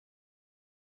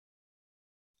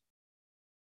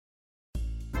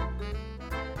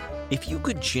If you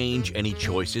could change any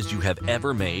choices you have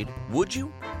ever made, would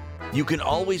you? You can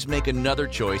always make another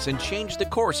choice and change the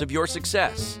course of your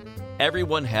success.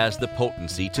 Everyone has the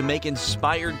potency to make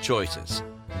inspired choices.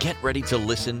 Get ready to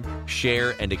listen,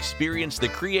 share, and experience the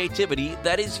creativity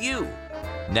that is you.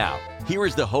 Now, here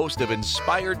is the host of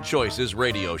Inspired Choices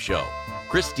radio show,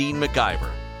 Christine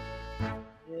McIver.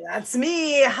 That's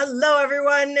me. Hello,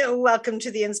 everyone. Welcome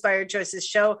to the Inspired Choices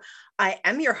show. I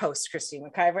am your host, Christine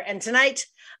McIver, and tonight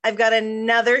I've got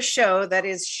another show that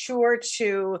is sure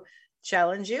to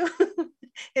challenge you,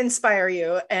 inspire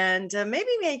you, and maybe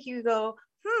make you go,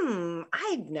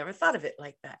 I'd never thought of it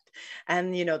like that.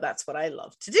 And, that's what I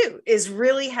love to do, is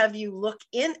really have you look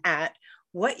in at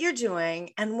what you're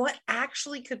doing and what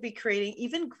actually could be creating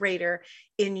even greater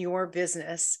in your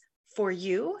business for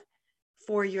you,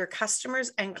 for your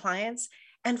customers and clients,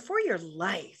 and for your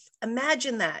life.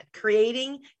 Imagine that,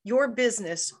 creating your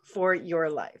business for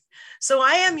your life. So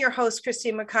I am your host,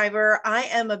 Christine McIver. I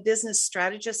am a business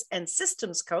strategist and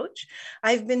systems coach.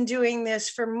 I've been doing this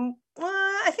for,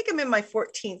 I think I'm in my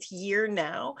 14th year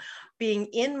now, being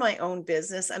in my own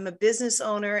business. I'm a business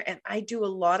owner and I do a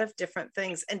lot of different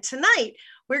things. And tonight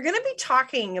we're going to be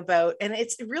talking about, and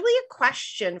it's really a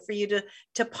question for you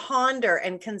to ponder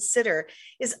and consider,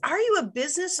 is are you a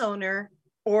business owner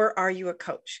or are you a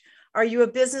coach? Are you a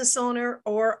business owner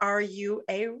or are you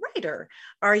a writer?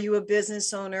 Are you a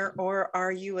business owner or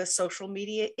are you a social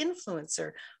media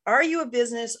influencer? Are you a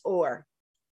business or?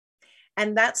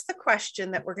 And that's the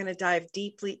question that we're going to dive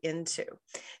deeply into.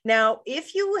 Now,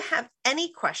 if you have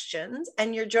any questions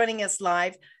and you're joining us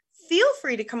live, feel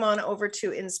free to come on over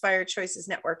to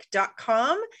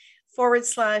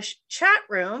inspiredchoicesnetwork.com/chat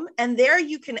room. And there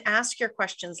you can ask your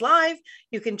questions live.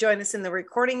 You can join us in the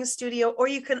recording studio, or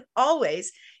you can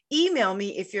always email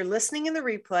me if you're listening in the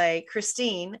replay,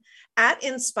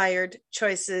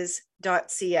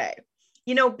 Christine@inspiredchoices.ca.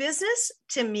 Business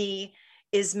to me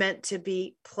is meant to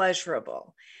be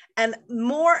pleasurable. And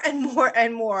more,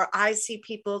 I see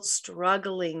people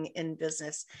struggling in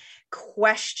business,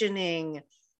 questioning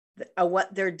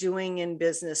what they're doing in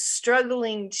business,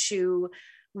 struggling to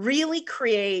really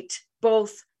create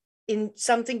both in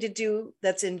something to do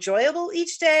that's enjoyable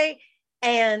each day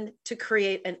and to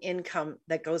create an income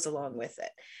that goes along with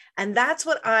it. And that's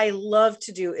what I love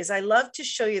to do, is I love to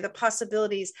show you the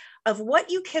possibilities of what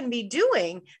you can be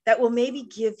doing that will maybe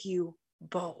give you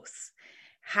both.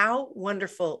 How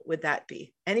wonderful would that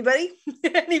be? Anybody?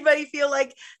 Anybody feel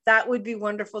like that would be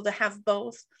wonderful to have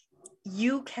both?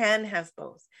 You can have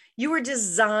both. You were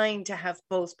designed to have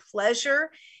both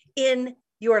pleasure in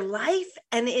your life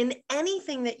and in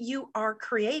anything that you are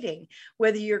creating,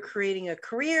 whether you're creating a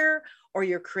career or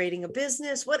you're creating a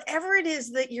business, whatever it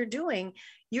is that you're doing,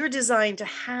 you're designed to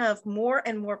have more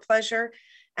and more pleasure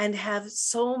and have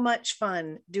so much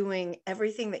fun doing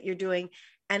everything that you're doing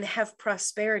and have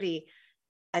prosperity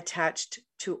attached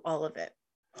to all of it.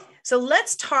 So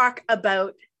let's talk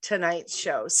about tonight's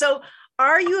show. So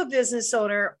are you a business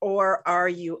owner or are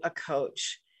you a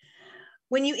coach?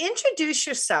 When you introduce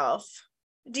yourself,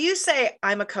 do you say,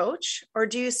 I'm a coach, or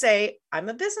do you say, I'm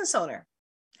a business owner?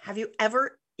 Have you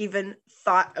ever even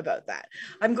thought about that?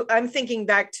 I'm thinking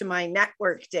back to my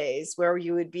network days where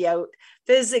you would be out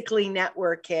physically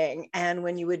networking, and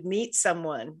when you would meet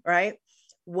someone, right?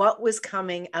 What was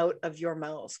coming out of your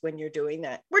mouth when you're doing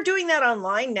that? We're doing that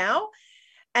online now,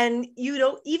 and you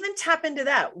don't even tap into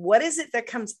that. What is it that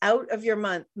comes out of your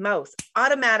mouth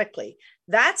automatically?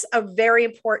 That's a very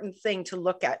important thing to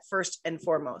look at first and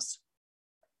foremost.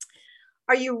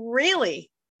 Are you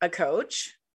really a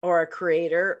coach or a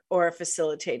creator or a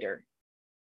facilitator?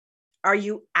 Are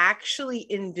you actually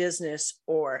in business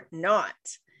or not?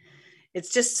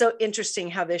 It's just so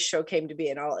interesting how this show came to be,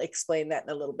 and I'll explain that in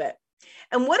a little bit.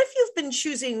 And what if you've been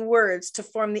choosing words to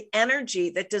form the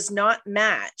energy that does not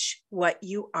match what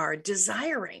you are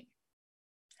desiring?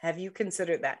 Have you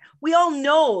considered that? We all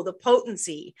know the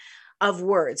potency of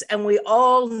words, and we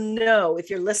all know,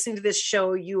 if you're listening to this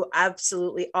show, you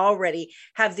absolutely already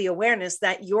have the awareness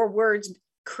that your words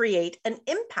create an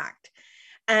impact.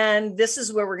 And this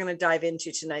is where we're going to dive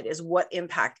into tonight, is what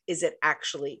impact is it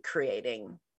actually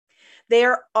creating?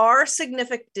 There are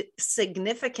significant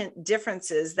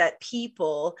differences that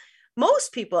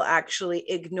most people actually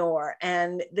ignore,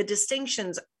 and the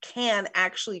distinctions can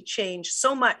actually change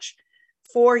so much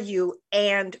for you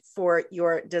and for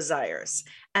your desires.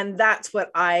 And that's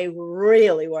what I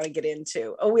really want to get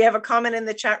into. Oh, we have a comment in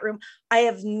the chat room. I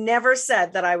have never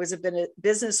said that I was a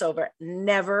business owner.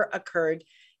 Never occurred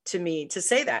to me to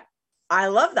say that. I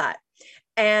love that.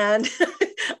 And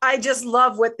I just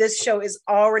love what this show is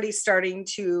already starting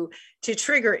to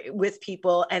trigger with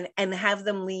people and have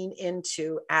them lean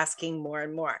into asking more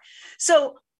and more.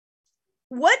 So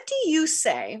what do you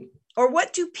say, or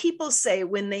what do people say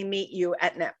when they meet you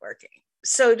at networking?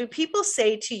 So do people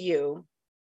say to you,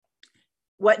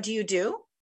 what do you do?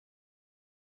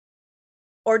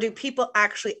 Or do people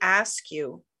actually ask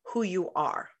you who you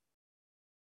are?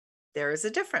 There is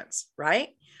a difference, right?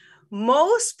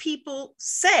 Most people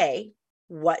say,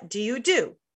 what do you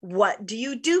do? What do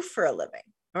you do for a living?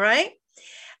 All right.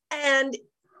 And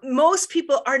most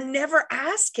people are never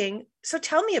asking, so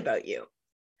tell me about you.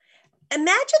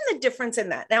 Imagine the difference in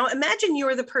that. Now, imagine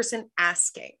you're the person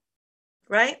asking,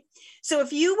 right? So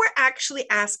if you were actually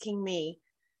asking me,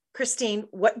 Christine,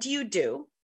 what do you do?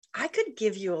 I could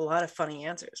give you a lot of funny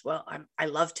answers. Well, I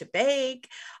love to bake.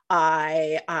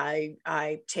 I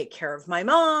take care of my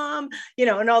mom,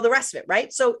 and all the rest of it,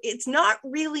 right? So it's not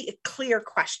really a clear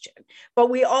question, but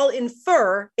we all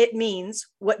infer it means,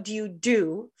 what do you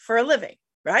do for a living,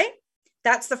 right?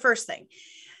 That's the first thing.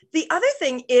 The other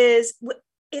thing is,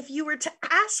 if you were to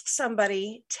ask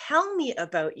somebody, tell me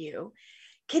about you,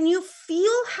 can you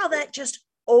feel how that just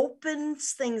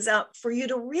opens things up for you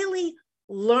to really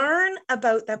learn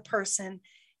about that person,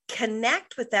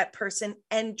 connect with that person,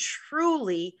 and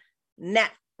truly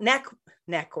network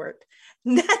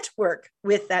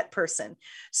with that person.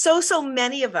 So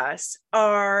many of us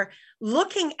are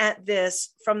looking at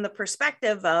this from the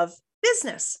perspective of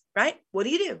business, right? What do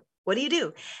you do? What do you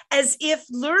do? As if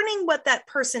learning what that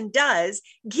person does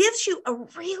gives you a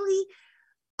really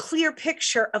clear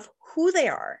picture of who they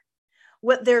are,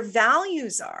 what their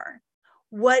values are,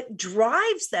 what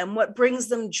drives them, what brings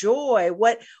them joy,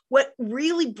 what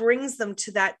really brings them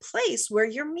to that place where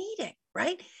you're meeting,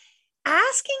 right?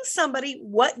 Asking somebody,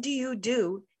 what do you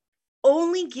do,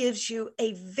 only gives you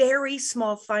a very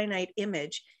small, finite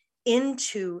image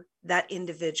into that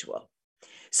individual.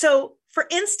 So, for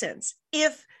instance,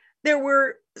 if there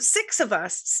were 6 of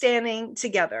us standing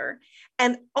together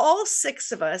and all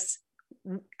 6 of us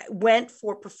went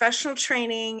for professional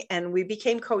training and we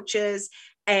became coaches,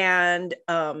 and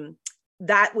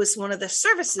that was one of the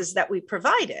services that we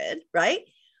provided, right?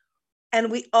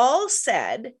 And we all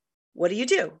said, what do you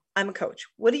do? I'm a coach.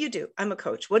 What do you do? I'm a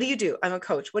coach. What do you do? I'm a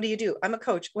coach. What do you do? I'm a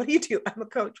coach. What do you do? I'm a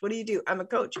coach. What do you do? I'm a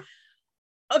coach.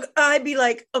 I'd be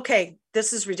like, okay,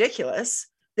 this is ridiculous.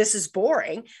 This is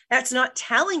boring. That's not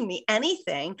telling me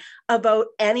anything about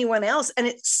anyone else. And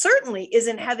it certainly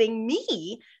isn't having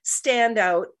me stand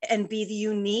out and be the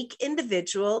unique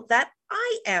individual that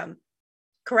I am.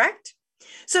 Correct?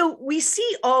 So we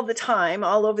see all the time,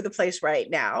 all over the place right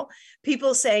now,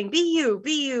 people saying, be you,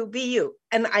 be you, be you.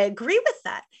 And I agree with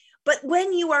that. But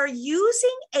when you are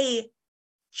using a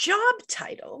job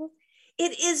title,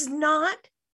 it is not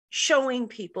showing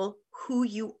people who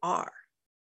you are,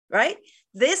 right?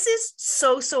 This is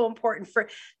so important. For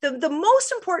the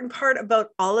most important part about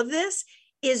all of this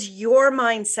is your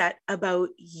mindset about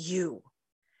you,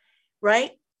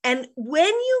 right? And when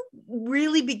you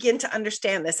really begin to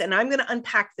understand this, and I'm going to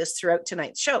unpack this throughout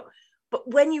tonight's show, but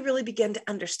when you really begin to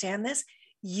understand this,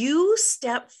 you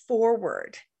step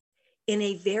forward in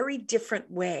a very different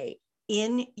way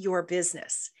in your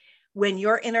business. When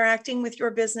you're interacting with your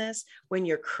business, when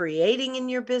you're creating in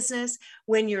your business,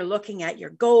 when you're looking at your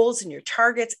goals and your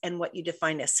targets and what you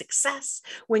define as success,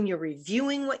 when you're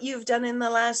reviewing what you've done in the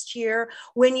last year,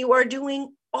 when you are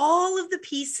doing all of the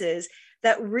pieces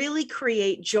that really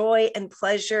create joy and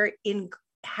pleasure in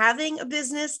having a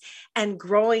business and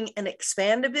growing and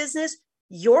expand a business,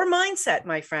 your mindset,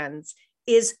 my friends,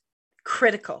 is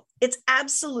critical. It's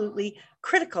absolutely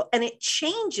critical. And it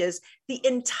changes the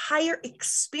entire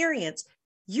experience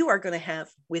you are going to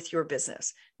have with your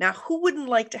business. Now, who wouldn't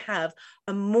like to have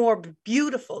a more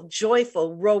beautiful,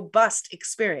 joyful, robust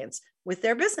experience with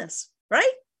their business,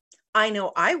 right? I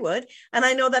know I would. And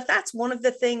I know that that's one of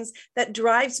the things that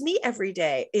drives me every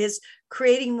day, is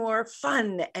creating more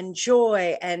fun and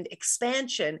joy and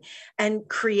expansion and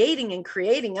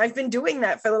creating. I've been doing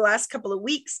that for the last couple of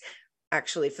weeks.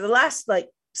 Actually, for the last,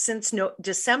 since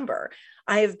December,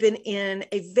 I have been in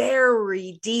a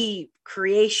very deep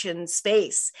creation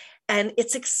space, and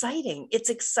it's exciting. It's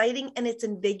exciting and it's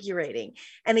invigorating.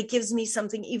 And it gives me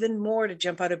something even more to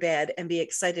jump out of bed and be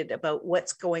excited about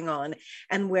what's going on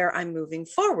and where I'm moving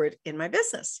forward in my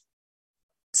business.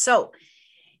 So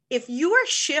if you are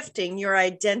shifting your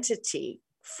identity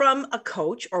from a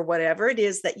coach or whatever it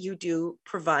is that you do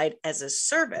provide as a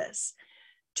service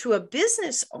to a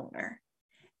business owner,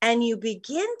 and you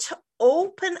begin to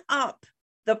open up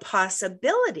the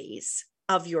possibilities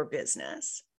of your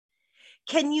business,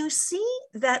 Can you see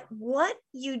that what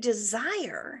you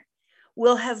desire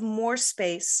will have more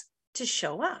space to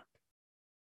show up?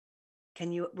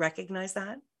 Can you recognize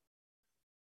that?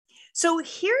 So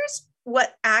here's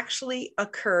what actually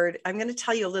occurred. I'm going to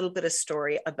tell you a little bit of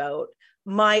story about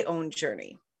my own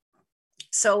journey.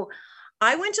 So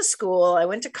I went to school, I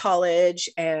went to college,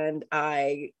 and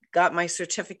I got my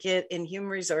certificate in human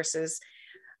resources.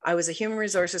 I was a human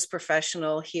resources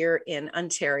professional here in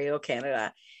Ontario,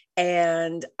 Canada.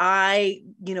 And I,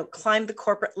 climbed the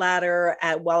corporate ladder.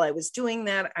 While I was doing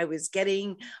that, I was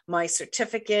getting my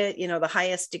certificate, the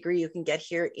highest degree you can get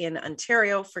here in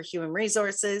Ontario for human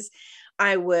resources.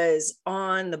 I was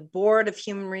on the board of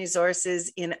human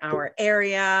resources in our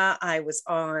area. I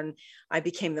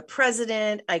became the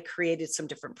president. I created some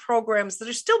different programs that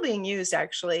are still being used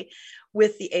actually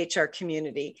with the HR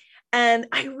community. And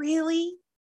I really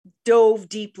dove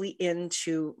deeply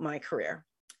into my career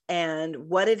and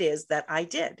what it is that I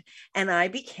did. And I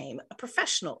became a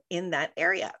professional in that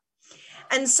area.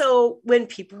 And so when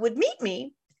people would meet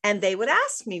me and they would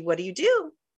ask me, what do you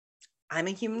do? I'm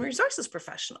a human resources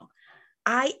professional.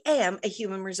 I am a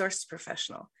human resources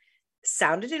professional.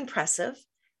 Sounded impressive,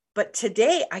 but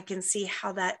today I can see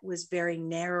how that was very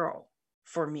narrow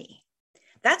for me.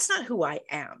 That's not who I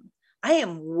am. I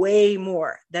am way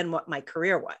more than what my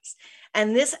career was.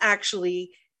 And this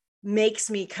actually makes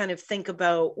me kind of think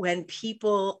about when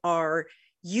people are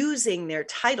using their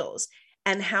titles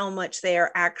and how much they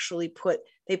are actually put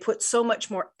so much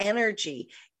more energy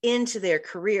into their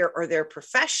career or their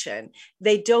profession.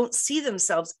 They don't see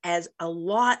themselves as a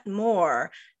lot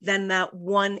more than that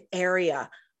one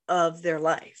area of their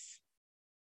life.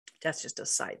 That's just a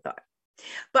side thought.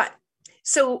 But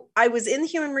so I was in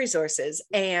human resources,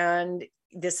 and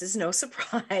this is no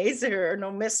surprise or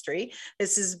no mystery.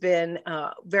 This has been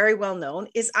very well known,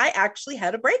 is I actually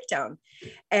had a breakdown.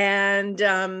 And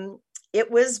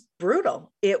it was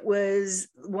brutal. It was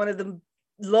one of the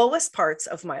lowest parts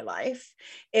of my life.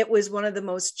 It was one of the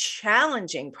most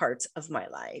challenging parts of my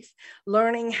life,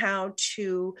 learning how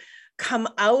to come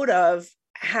out of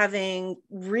having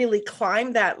really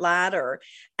climbed that ladder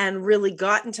and really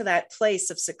gotten to that place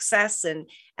of success and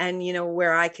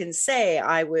where I can say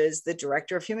I was the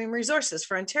director of human resources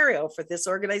for Ontario for this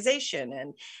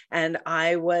organization. And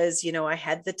I was, I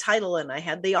had the title and I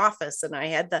had the office and I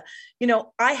had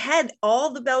I had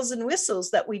all the bells and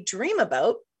whistles that we dream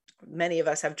about. Many of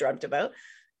us have dreamt about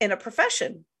in a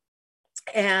profession.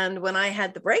 And when I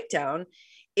had the breakdown,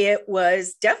 it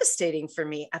was devastating for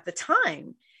me at the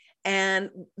time. And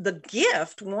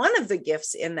one of the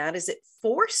gifts in that is it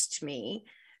forced me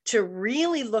to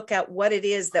really look at what it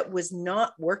is that was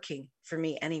not working for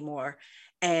me anymore.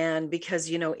 And because,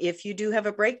 if you do have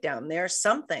a breakdown, there's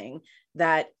something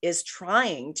that is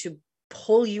trying to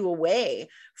pull you away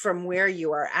from where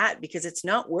you are at, because it's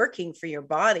not working for your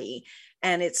body.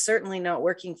 And it's certainly not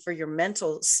working for your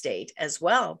mental state as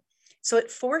well. So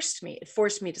it forced me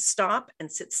to stop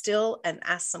and sit still and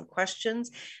ask some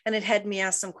questions. And it had me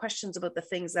ask some questions about the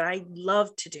things that I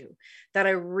loved to do, that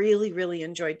I really, really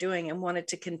enjoyed doing and wanted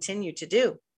to continue to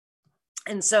do.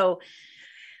 And so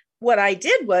what I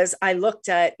did was I looked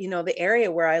at, the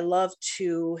area where I love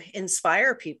to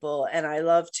inspire people, and I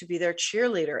love to be their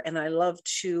cheerleader, and I love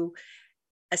to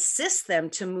assist them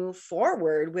to move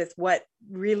forward with what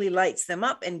really lights them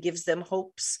up and gives them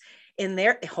hope in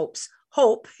their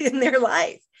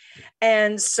life.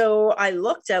 And so I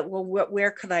looked at,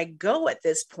 where could I go at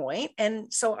this point?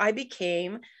 And so I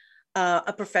became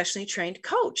a professionally trained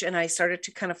coach, and I started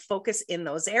to kind of focus in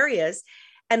those areas.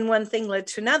 And one thing led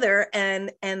to another,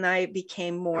 and I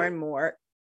became more and more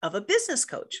of a business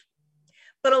coach.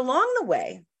 But along the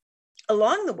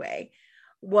way,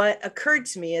 what occurred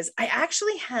to me is I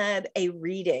actually had a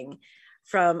reading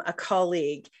from a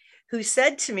colleague who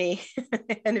said to me,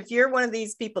 and if you're one of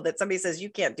these people that somebody says you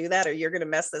can't do that or you're going to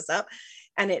mess this up,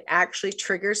 and it actually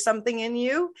triggers something in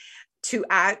you to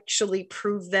actually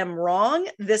prove them wrong,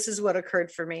 this is what occurred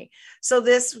for me. So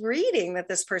this reading that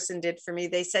this person did for me,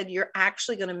 they said, you're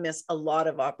actually going to miss a lot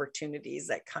of opportunities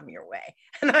that come your way.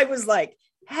 And I was like,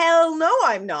 hell no,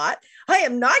 I'm not. I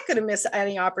am not going to miss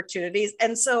any opportunities.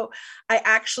 And so I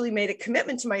actually made a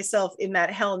commitment to myself in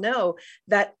that hell no,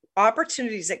 that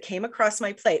opportunities that came across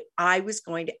my plate, I was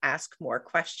going to ask more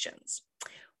questions.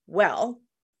 Well,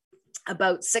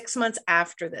 about 6 months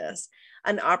after this,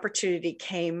 an opportunity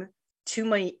came to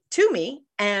me,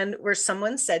 and where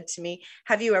someone said to me,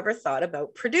 have you ever thought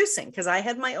about producing? Because I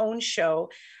had my own show,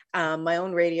 my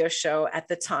own radio show at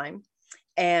the time,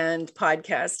 and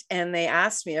podcast. And they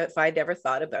asked me if I'd ever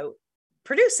thought about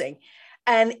producing.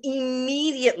 And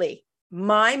immediately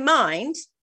my mind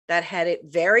that had it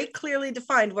very clearly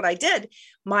defined what I did,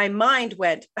 my mind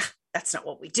went, that's not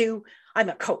what we do. I'm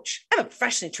a coach. I'm a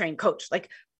professionally trained coach. Like,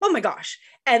 oh my gosh.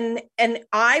 And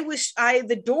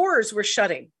the doors were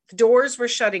shutting. The doors were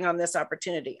shutting on this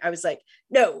opportunity. I was like,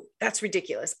 no, that's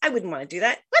ridiculous. I wouldn't want to do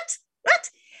that. What?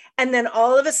 And then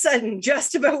all of a sudden,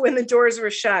 just about when the doors were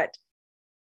shut,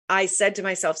 I said to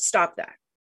myself, stop that.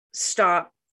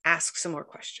 Stop, ask some more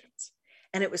questions.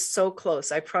 And it was so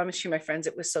close. I promise you, my friends,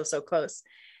 it was so, so close.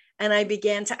 And I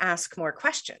began to ask more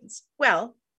questions.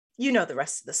 Well, you know the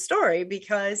rest of the story,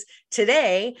 because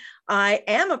today I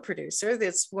am a producer.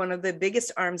 That's one of the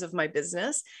biggest arms of my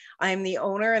business. I'm the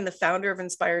owner and the founder of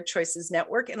Inspired Choices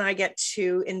Network, and I get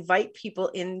to invite people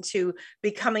into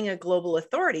becoming a global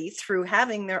authority through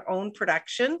having their own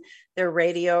production, their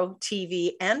radio,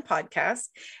 TV, and podcast.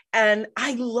 And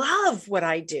I love what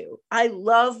I do.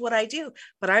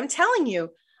 But I'm telling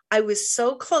you, I was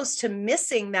so close to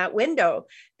missing that window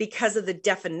because of the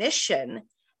definition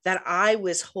that I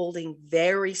was holding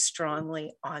very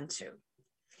strongly onto.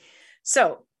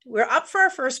 So we're up for our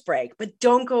first break, but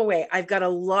don't go away. I've got a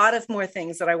lot of more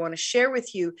things that I want to share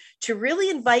with you to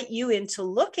really invite you into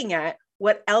looking at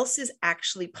what else is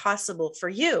actually possible for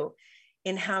you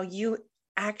in how you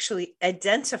actually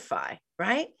identify,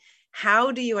 right?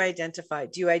 How do you identify?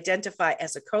 Do you identify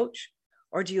as a coach,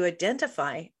 or do you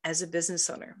identify as a business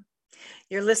owner?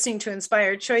 You're listening to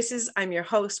Inspired Choices. I'm your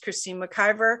host, Christine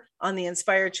McIver, on the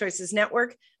Inspired Choices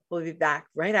Network. We'll be back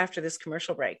right after this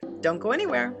commercial break. Don't go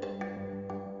anywhere.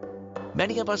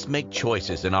 Many of us make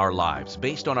choices in our lives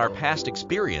based on our past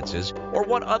experiences or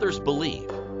what others believe.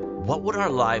 What would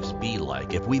our lives be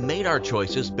like if we made our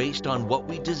choices based on what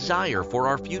we desire for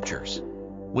our futures?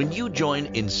 When you join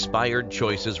Inspired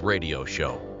Choices Radio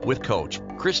Show with Coach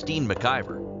Christine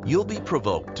McIver, you'll be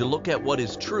provoked to look at what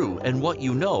is true and what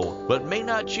you know, but may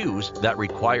not choose, that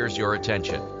requires your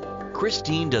attention.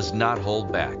 Christine does not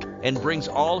hold back and brings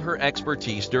all her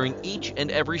expertise during each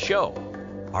and every show.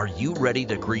 Are you ready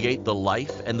to create the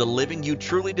life and the living you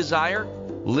truly desire?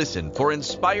 Listen for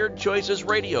Inspired Choices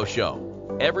Radio Show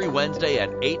every Wednesday at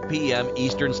 8 p.m.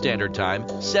 Eastern Standard Time,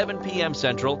 7 p.m.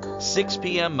 Central, 6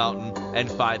 p.m. Mountain,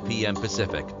 and 5 p.m.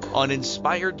 Pacific on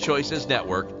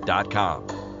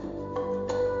InspiredChoicesNetwork.com.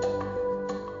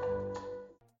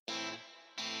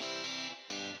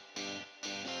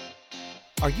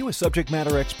 Are you a subject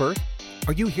matter expert?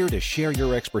 Are you here to share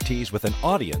your expertise with an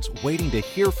audience waiting to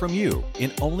hear from you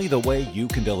in only the way you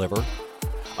can deliver?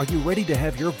 Are you ready to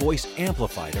have your voice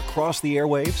amplified across the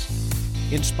airwaves?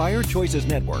 Inspired Choices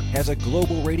Network has a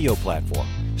global radio platform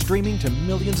streaming to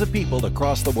millions of people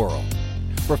across the world.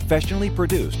 Professionally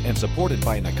produced and supported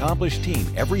by an accomplished team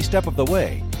every step of the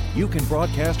way, you can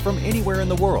broadcast from anywhere in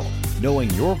the world, knowing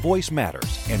your voice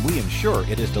matters, and we ensure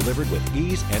it is delivered with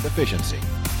ease and efficiency.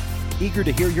 Eager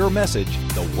to hear your message,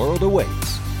 the world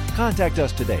awaits. Contact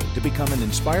us today to become an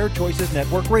Inspired Choices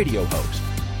Network radio host.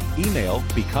 Email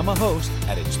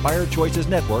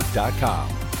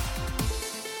becomeahost@inspiredchoicesnetwork.com.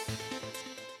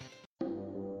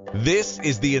 This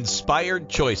is the Inspired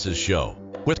Choices Show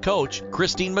with Coach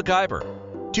Christine McIver.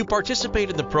 To participate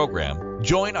in the program,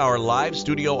 join our live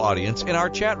studio audience in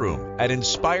our chat room at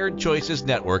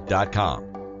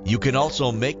InspiredChoicesNetwork.com. You can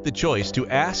also make the choice to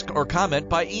ask or comment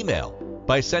by email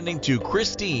by sending to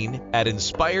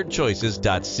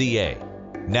Christine@InspiredChoices.ca.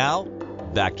 Now,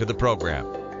 back to the program.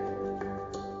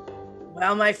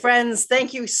 Well, my friends,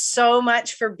 thank you so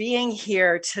much for being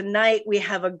here. Tonight, we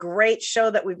have a great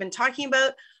show that we've been talking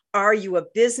about. Are you a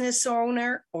business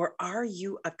owner or are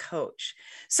you a coach?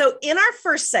 So in our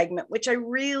first segment, which I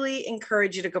really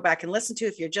encourage you to go back and listen to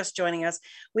if you're just joining us,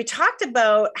 we talked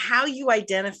about how you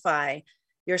identify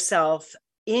yourself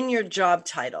in your job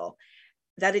title,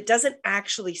 that it doesn't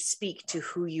actually speak to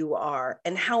who you are,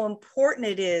 and how important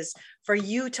it is for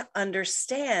you to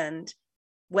understand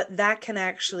what that can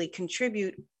actually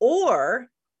contribute or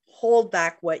hold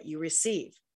back what you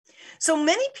receive. So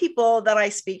many people that I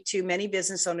speak to, many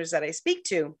business owners that I speak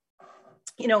to,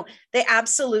 they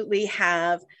absolutely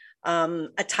have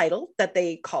a title that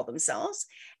they call themselves.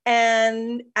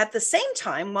 And at the same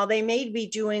time, while they may be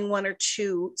doing one or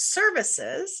two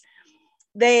services,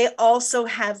 they also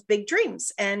have big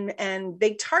dreams and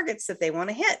big targets that they want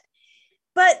to hit.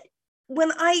 But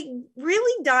when I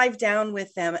really dive down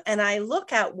with them and I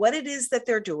look at what it is that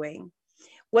they're doing,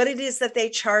 what it is that they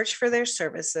charge for their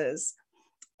services,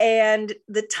 and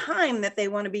the time that they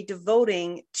want to be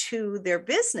devoting to their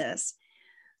business,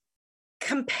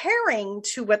 comparing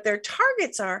to what their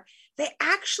targets are, they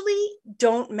actually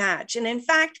don't match. And in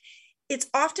fact, it's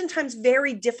oftentimes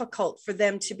very difficult for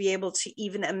them to be able to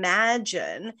even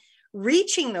imagine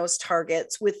reaching those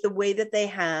targets with the way that they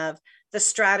have the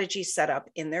strategy set up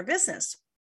in their business.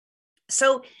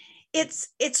 So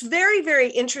it's very, very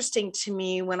interesting to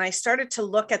me when I started to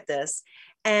look at this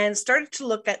and started to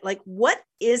look at, like, what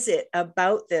is it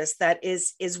about this that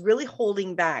is really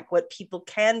holding back what people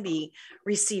can be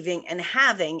receiving and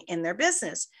having in their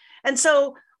business. And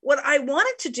so what I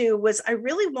wanted to do was I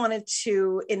really wanted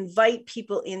to invite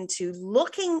people into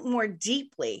looking more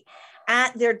deeply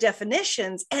at their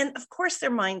definitions and, of course, their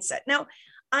mindset. Now,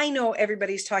 I know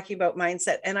everybody's talking about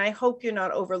mindset, and I hope you're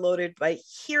not overloaded by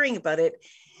hearing about it,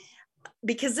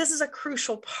 because this is a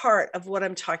crucial part of what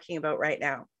I'm talking about right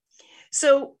now.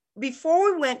 So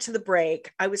before we went to the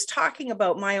break, I was talking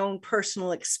about my own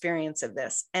personal experience of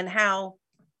this, and how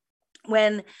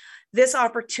when this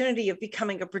opportunity of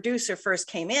becoming a producer first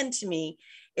came into me,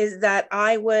 is that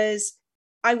I was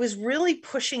really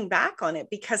pushing back on it,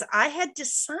 because I had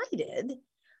decided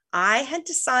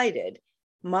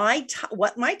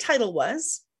what my title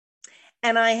was,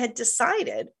 and I had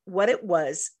decided what it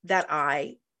was that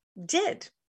I did,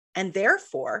 and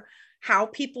therefore how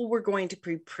people were going to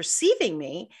be perceiving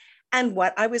me and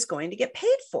what I was going to get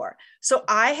paid for. So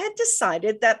I had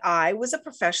decided that I was a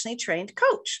professionally trained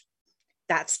coach.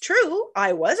 That's true.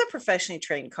 I was a professionally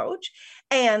trained coach,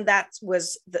 and that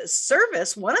was the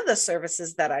service, one of the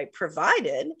services that I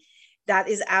provided. That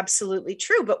is absolutely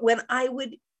true. But when I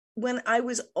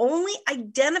was only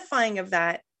identifying of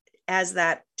that as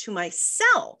that to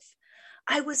myself,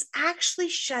 I was actually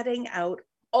shutting out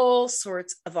all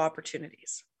sorts of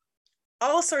opportunities.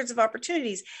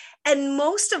 And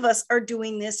most of us are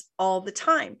doing this all the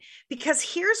time, because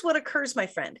here's what occurs, my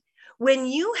friend. When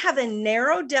you have a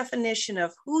narrow definition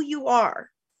of who you are,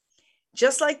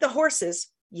 just like the horses,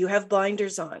 you have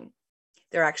blinders on.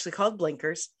 They're actually called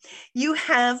blinkers. You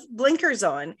have blinkers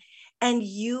on, and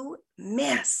you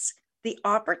miss the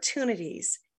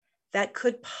opportunities that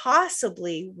could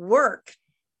possibly work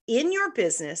in your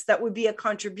business, that would be a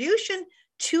contribution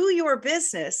to your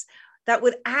business, that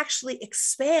would actually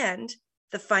expand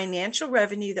the financial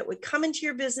revenue that would come into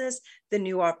your business, the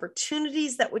new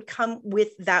opportunities that would come with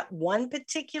that one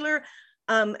particular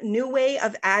new way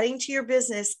of adding to your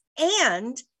business,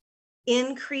 and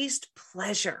increased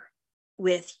pleasure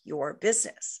with your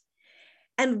business.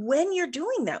 And when you're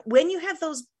doing that, when you have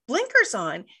those blinkers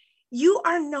on, you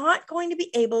are not going to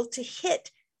be able to hit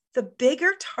the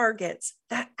bigger targets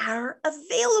that are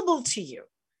available to you.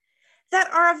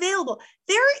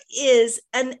 There is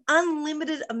an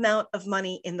unlimited amount of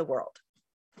money in the world.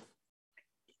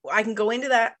 I can go into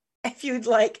that if you'd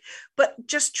like, but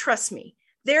just trust me.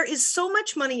 There is so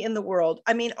much money in the world.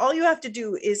 I mean, all you have to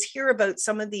do is hear about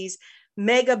some of these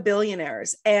mega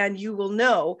billionaires, and you will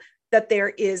know that there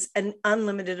is an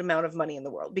unlimited amount of money in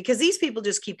the world, because these people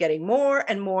just keep getting more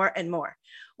and more and more.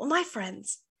 Well, my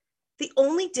friends, the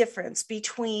only difference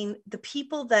between the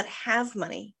people that have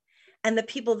money and the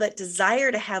people that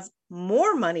desire to have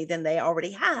more money than they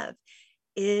already have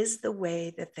is the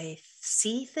way that they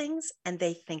see things and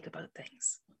they think about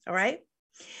things. All right.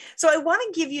 So I want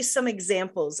to give you some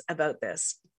examples about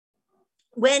this.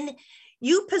 When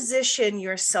you position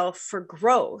yourself for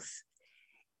growth,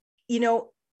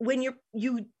 when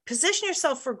you position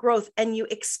yourself for growth and you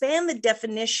expand the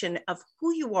definition of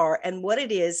who you are and what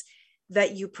it is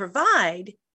that you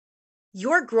provide,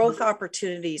 your growth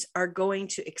opportunities are going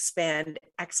to expand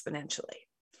exponentially.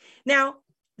 Now,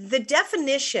 the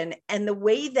definition and the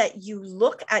way that you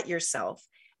look at yourself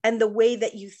and the way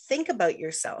that you think about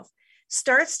yourself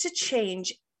starts to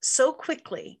change so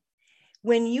quickly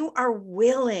when you are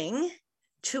willing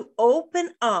to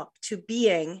open up to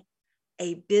being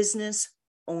a business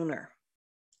owner.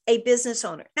 A business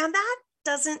owner. Now, that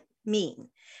doesn't mean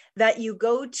that you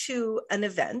go to an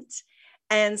event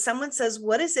and someone says,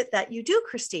 "What is it that you do,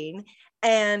 Christine?"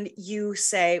 And you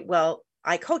say, "Well,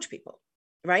 I coach people,"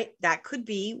 right? That could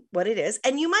be what it is.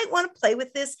 And you might want to play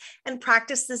with this and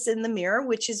practice this in the mirror,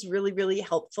 which is really, really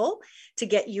helpful to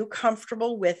get you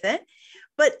comfortable with it.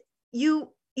 But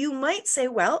you might say,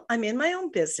 "Well, I'm in my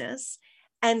own business,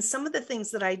 and some of the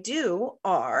things that I do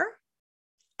are,"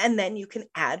 and then you can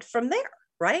add from there,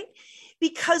 right?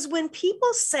 Because when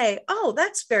people say, "Oh,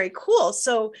 that's very cool,"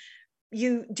 so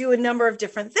you do a number of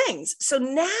different things. So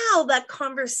now that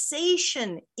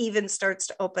conversation even starts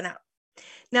to open up.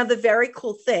 Now, the very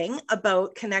cool thing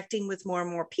about connecting with more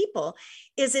and more people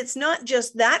is it's not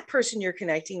just that person you're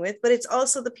connecting with, but it's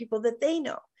also the people that they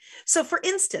know. So for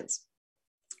instance,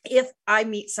 if I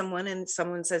meet someone and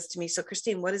someone says to me, "So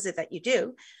Christine, what is it that you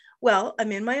do?" Well,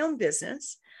 I'm in my own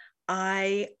business.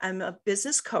 I'm a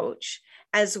business coach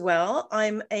as well.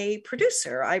 I'm a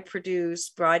producer. I produce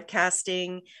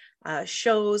broadcasting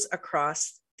shows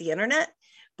across the internet,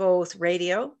 both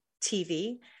radio,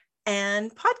 TV,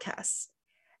 and podcasts.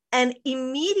 And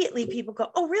immediately people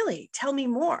go, oh, really? Tell me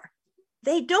more.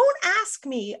 They don't ask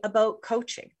me about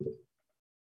coaching.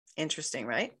 Interesting,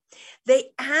 right?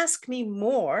 They ask me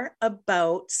more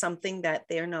about something that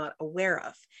they're not aware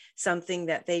of, something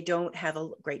that they don't have a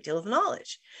great deal of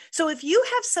knowledge. So if you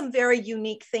have some very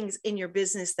unique things in your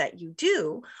business that you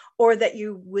do, or that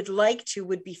you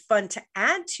would be fun to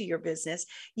add to your business,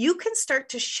 you can start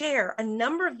to share a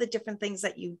number of the different things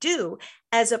that you do,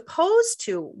 as opposed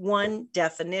to one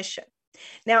definition.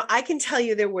 Now, I can tell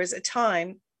you there was a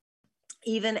time,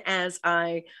 even as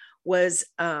I was,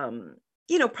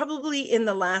 probably in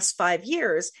the last 5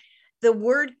 years, the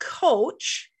word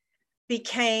coach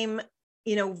became,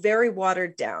 very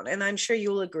watered down. And I'm sure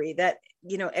you'll agree that,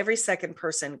 every second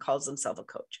person calls themselves a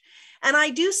coach. And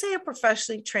I do say a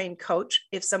professionally trained coach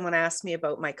if someone asks me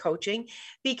about my coaching,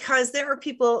 because there are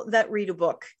people that read a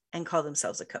book and call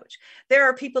themselves a coach. There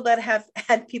are people that have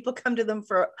had people come to them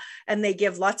and they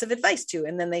give lots of advice to,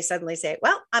 and then they suddenly say,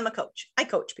 well, I'm a coach. I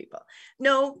coach people.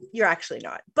 No, you're actually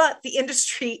not. But the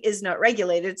industry is not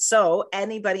regulated. So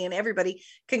anybody and everybody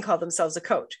can call themselves a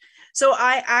coach. So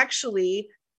I actually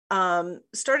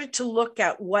started to look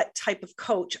at what type of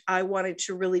coach I wanted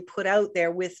to really put out there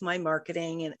with my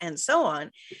marketing and so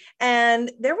on.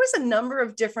 And there was a number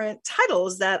of different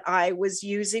titles that I was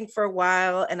using for a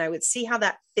while, and I would see how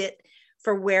that fit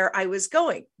for where I was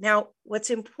going. Now, what's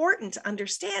important to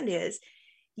understand is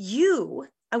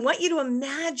I want you to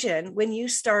imagine when you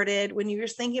were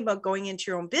thinking about going into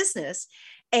your own business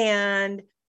and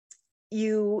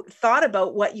you thought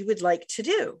about what you would like to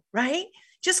do, right?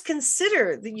 Just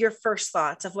consider your first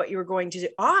thoughts of what you were going to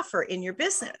offer in your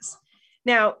business.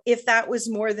 Now, if that was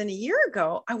more than a year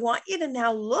ago, I want you to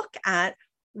now look at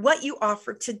what you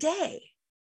offer today.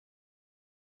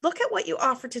 Look at what you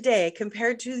offer today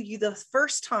compared to the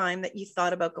first time that you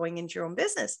thought about going into your own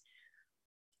business.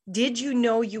 Did you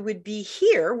know you would be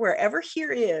here, wherever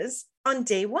here is, on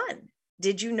day one?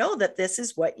 Did you know that this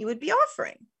is what you would be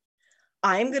offering?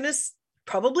 I'm going to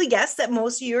probably guess that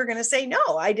most of you are going to say,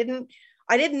 no, I didn't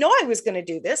know I was going to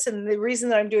do this. And the reason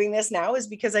that I'm doing this now is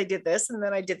because I did this, and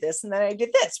then I did this, and then I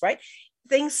did this, right?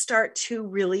 Things start to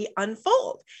really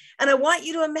unfold. And I want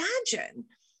you to imagine,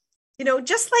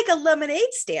 just like a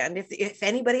lemonade stand, if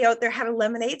anybody out there had a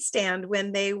lemonade stand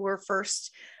when they were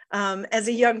first, as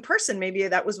a young person, maybe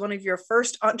that was one of your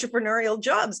first entrepreneurial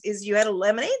jobs, is you had a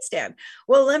lemonade stand.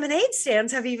 Well, lemonade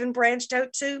stands have even branched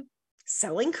out to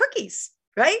selling cookies,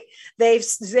 right?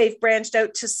 They've branched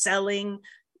out to selling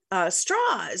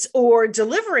straws, or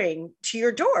delivering to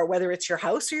your door, whether it's your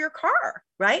house or your car,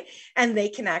 right? And they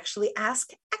can actually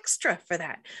ask extra for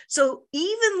that. So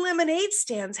even lemonade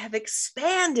stands have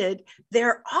expanded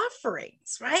their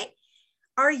offerings, right?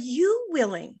 Are you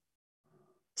willing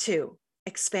to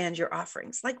expand your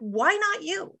offerings? Like, why not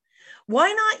you?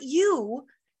 Why not you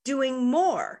doing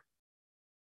more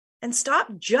and stop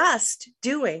just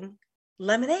doing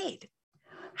lemonade?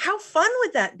 How fun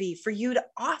would that be for you to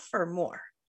offer more?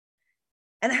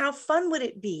 And how fun would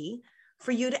it be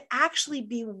for you to actually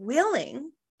be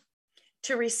willing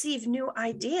to receive new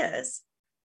ideas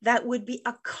that would be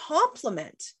a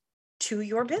complement to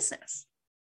your business?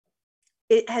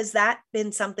 Has that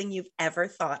been something you've ever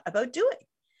thought about doing?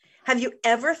 Have you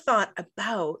ever thought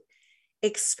about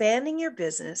expanding your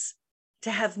business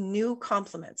to have new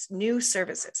complements, new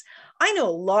services? I know a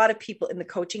lot of people in the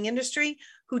coaching industry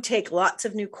who take lots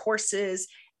of new courses,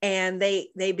 and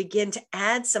they begin to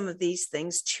add some of these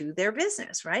things to their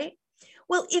business, right?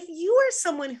 Well, if you are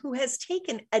someone who has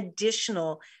taken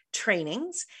additional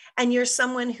trainings, and you're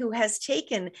someone who has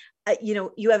taken,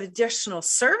 you have additional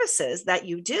services that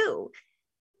you do,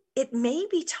 it may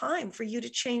be time for you to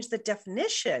change the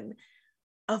definition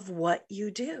of what you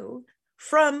do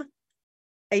from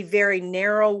a very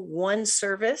narrow one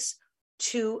service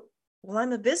to, well,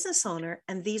 I'm a business owner,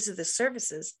 and these are the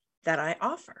services that I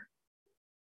offer.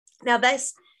 Now,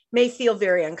 this may feel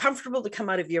very uncomfortable to come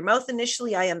out of your mouth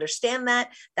initially. I understand that.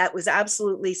 That was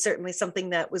absolutely, certainly something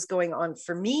that was going on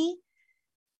for me.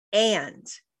 And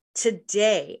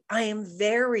today, I am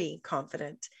very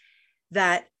confident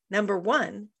that, number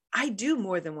one, I do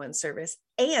more than one service.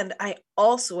 And I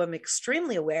also am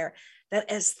extremely aware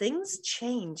that as things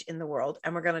change in the world,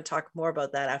 and we're going to talk more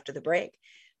about that after the break,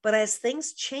 but as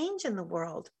things change in the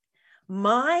world,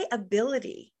 my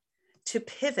ability to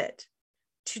pivot,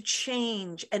 to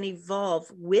change and evolve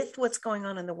with what's going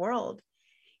on in the world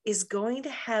is going to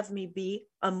have me be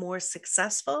a more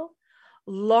successful,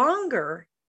 longer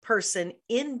person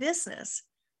in business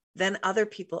than other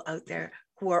people out there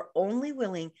who are only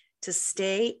willing to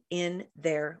stay in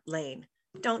their lane.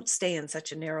 Don't stay in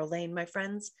such a narrow lane, my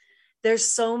friends. There's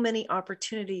so many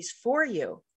opportunities for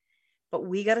you, but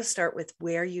we got to start with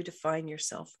where you define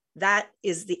yourself. That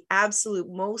is the absolute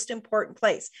most important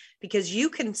place, because you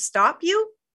can stop you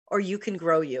or you can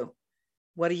grow you.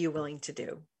 What are you willing to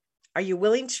do? Are you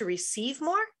willing to receive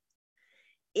more?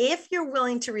 If you're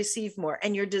willing to receive more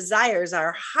and your desires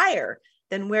are higher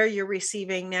than where you're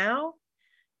receiving now,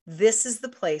 this is the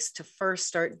place to first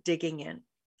start digging in.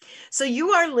 So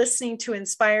you are listening to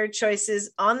Inspired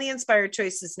Choices on the Inspired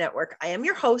Choices Network. I am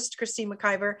your host, Christine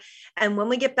McIver. And when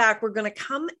we get back, we're going to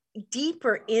come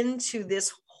deeper into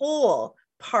this whole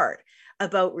part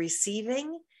about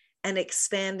receiving and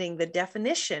expanding the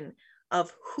definition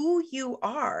of who you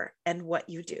are and what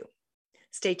you do.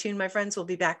 Stay tuned, my friends. We'll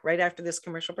be back right after this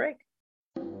commercial break.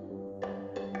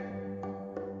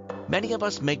 Many of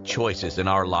us make choices in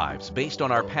our lives based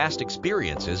on our past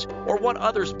experiences or what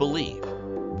others believe.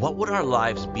 What would our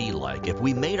lives be like if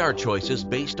we made our choices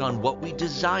based on what we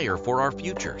desire for our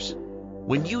futures?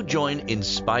 When you join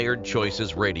Inspired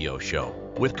Choices Radio Show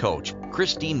with Coach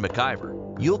Christine McIver,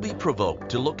 you'll be provoked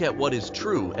to look at what is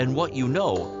true and what you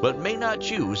know but may not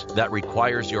choose that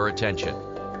requires your attention.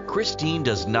 Christine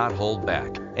does not hold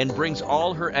back and brings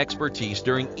all her expertise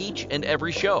during each and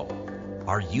every show.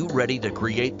 Are you ready to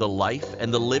create the life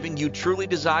and the living you truly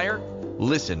desire?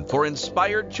 Listen for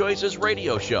Inspired Choices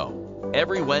Radio Show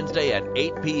every Wednesday at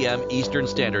 8 p.m. Eastern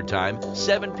Standard Time,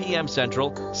 7 p.m.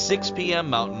 Central, 6 p.m.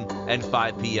 Mountain, and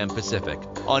 5 p.m. Pacific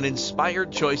on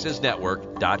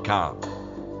InspiredChoicesNetwork.com.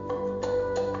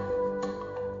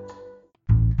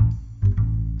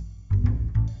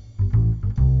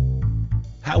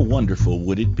 How wonderful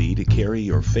would it be to carry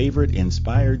your favorite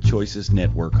Inspired Choices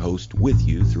Network host with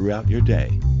you throughout your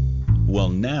day? Well,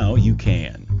 now you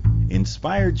can.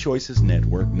 Inspired Choices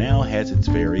Network now has its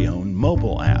very own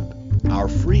mobile app. Our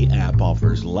free app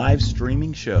offers live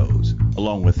streaming shows,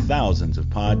 along with thousands of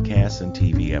podcasts and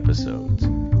TV episodes.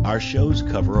 Our shows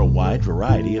cover a wide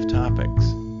variety of topics.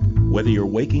 Whether you're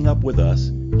waking up with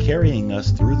us, carrying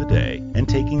us through the day, and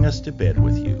taking us to bed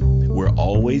with you, we're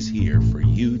always here for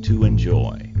you to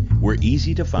enjoy. We're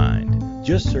easy to find.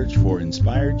 Just search for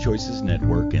Inspired Choices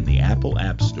Network in the Apple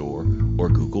App Store or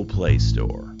Google Play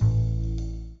Store.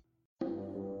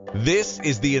 This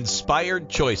is the Inspired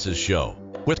Choices Show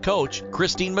with Coach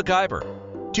Christine McIver.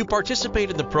 To participate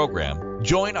in the program,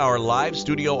 join our live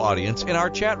studio audience in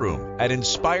our chat room at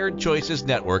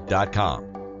InspiredChoicesNetwork.com.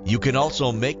 You can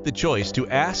also make the choice to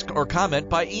ask or comment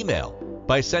by email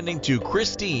by sending to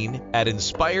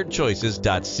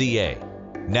Christine@InspiredChoices.ca.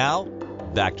 Now,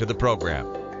 back to the program.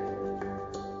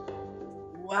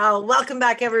 Wow. Welcome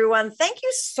back, everyone. Thank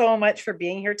you so much for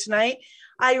being here tonight.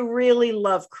 I really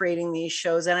love creating these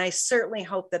shows, and I certainly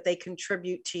hope that they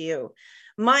contribute to you.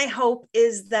 My hope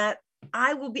is that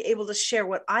I will be able to share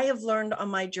what I have learned on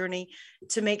my journey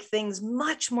to make things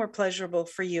much more pleasurable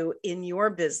for you in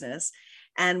your business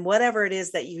and whatever it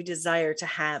is that you desire to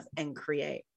have and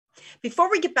create. Before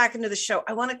we get back into the show,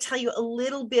 I want to tell you a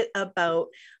little bit about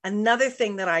another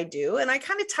thing that I do. And I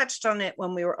kind of touched on it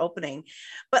when we were opening,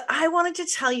 but I wanted to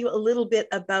tell you a little bit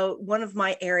about one of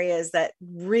my areas that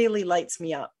really lights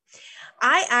me up.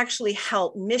 I actually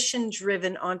help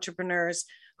mission-driven entrepreneurs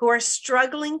who are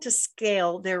struggling to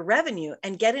scale their revenue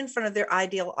and get in front of their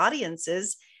ideal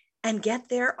audiences and get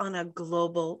there on a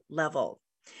global level.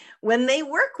 When they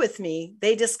work with me,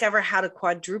 they discover how to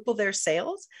quadruple their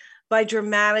sales by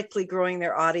dramatically growing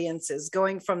their audiences,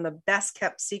 going from the best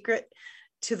kept secret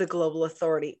to the global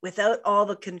authority without all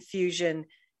the confusion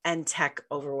and tech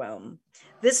overwhelm.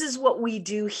 This is what we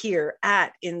do here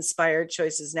at Inspired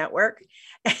Choices Network.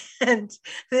 And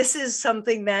this is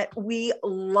something that we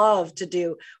love to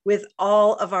do with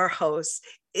all of our hosts,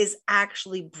 is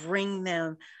actually bring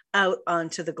them out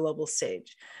onto the global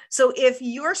stage. So if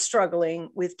you're struggling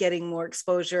with getting more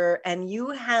exposure and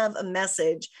you have a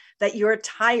message that you're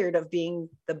tired of being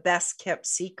the best kept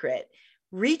secret,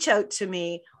 reach out to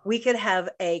me. We could have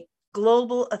a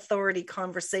global authority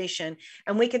conversation,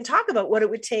 and we can talk about what it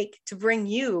would take to bring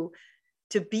you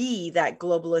to be that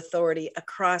global authority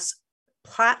across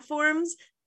platforms,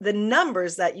 the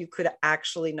numbers that you could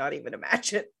actually not even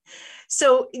imagine.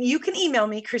 So you can email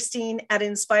me,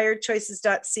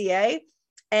 Christine@inspiredchoices.ca,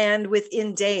 and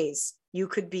within days, you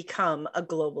could become a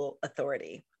global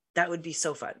authority. That would be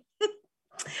so fun.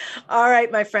 All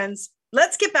right, my friends,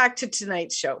 let's get back to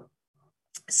tonight's show.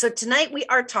 So tonight we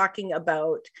are talking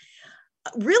about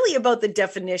really about the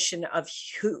definition of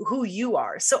who you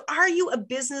are. So are you a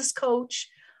business coach,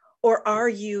 or are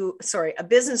you, a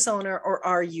business owner, or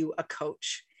are you a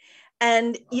coach?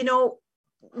 And, you know,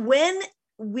 when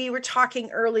we were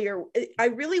talking earlier, I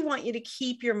really want you to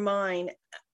keep your mind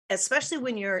especially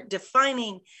when you're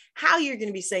defining how you're going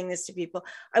to be saying this to people,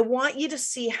 I want you to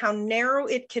see how narrow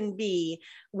it can be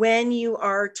when you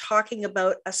are talking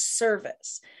about a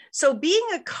service. So being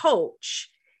a coach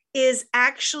is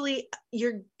actually,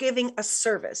 you're giving a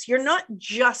service. You're not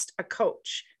just a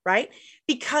coach, right?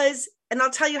 Because, and I'll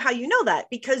tell you how you know that,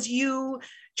 because you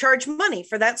charge money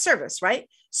for that service, right?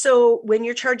 So when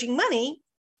you're charging money,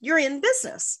 you're in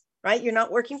business, right? You're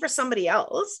not working for somebody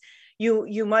else.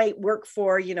 You might work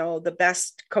for, the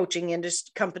best coaching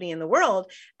industry company in the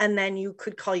world, and then you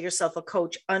could call yourself a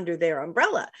coach under their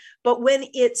umbrella. But when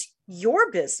it's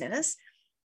your business,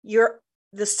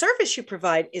 the service you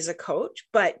provide is a coach,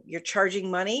 but you're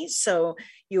charging money. So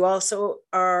you also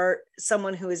are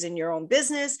someone who is in your own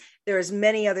business. There's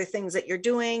many other things that you're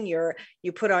doing.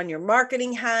 You put on your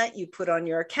marketing hat, you put on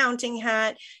your accounting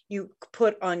hat, you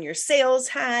put on your sales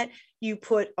hat, you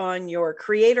put on your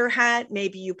creator hat,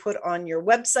 maybe you put on your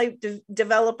website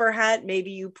developer hat, maybe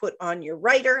you put on your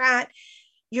writer hat.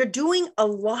 You're doing a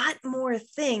lot more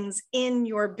things in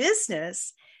your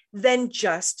business than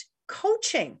just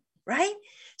coaching, right?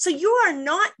 So you are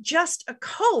not just a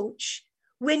coach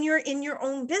when you're in your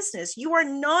own business. You are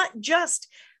not just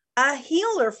a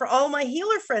healer for all my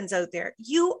healer friends out there.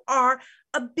 You are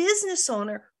a business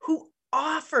owner who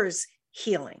offers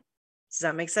healing. Does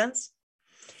that make sense?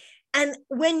 And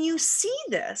when you see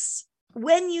this,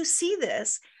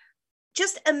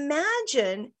 just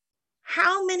imagine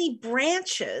how many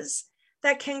branches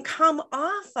that can come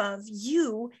off of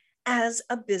you as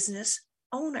a business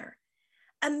owner.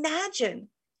 Imagine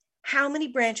how many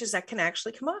branches that can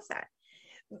actually come off that.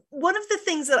 One of the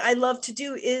things that I love to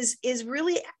do is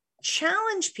really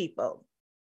challenge people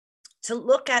to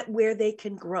look at where they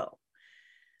can grow.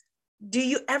 Do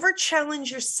you ever challenge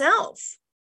yourself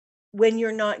when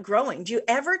you're not growing? Do you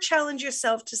ever challenge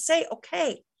yourself to say,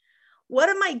 okay, what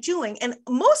am I doing? And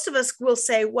most of us will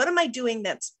say, what am I doing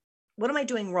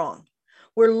wrong?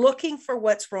 We're looking for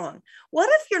what's wrong. What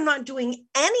if you're not doing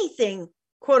anything,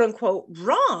 quote unquote,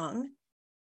 wrong?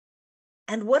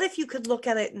 And what if you could look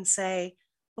at it and say,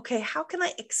 okay, how can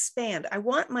I expand? I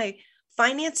want my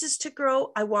finances to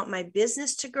grow. I want my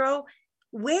business to grow.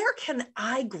 Where can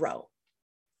I grow?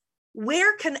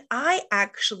 Where can I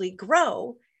actually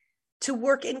grow to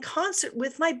work in concert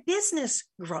with my business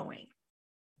growing?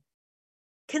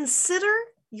 Consider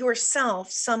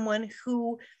yourself someone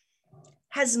who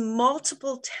has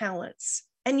multiple talents,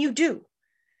 and you do.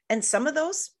 And some of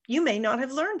those you may not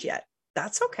have learned yet.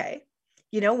 That's okay.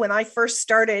 When I first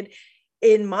started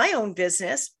in my own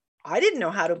business, I didn't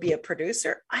know how to be a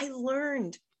producer. I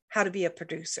learned how to be a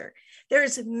producer.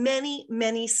 There's many,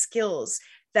 many skills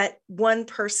that one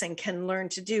person can learn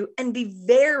to do and be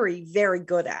very, very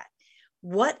good at.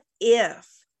 What if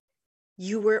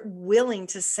you were willing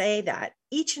to say that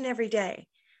each and every day?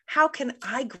 How can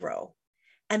I grow?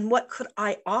 And what could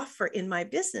I offer in my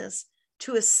business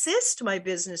to assist my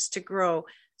business to grow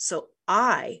so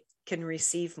I can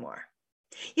receive more?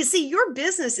 You see, your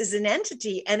business is an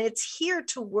entity and it's here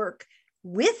to work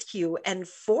with you and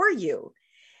for you.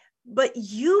 But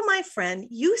you, my friend,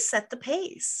 you set the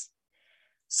pace.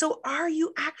 So are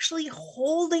you actually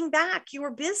holding back your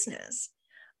business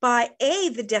by A,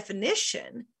 the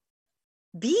definition,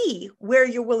 B, where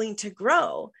you're willing to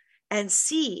grow, and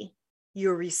C,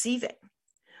 you're receiving?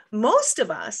 Most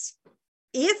of us,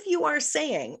 if you are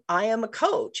saying, I am a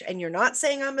coach, and you're not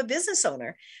saying I'm a business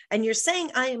owner, and you're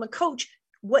saying I am a coach,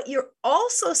 what you're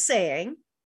also saying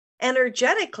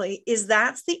energetically is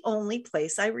that's the only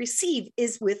place I receive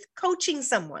is with coaching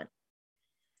someone.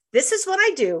 This is what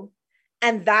I do,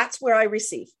 and that's where I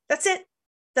receive. That's it.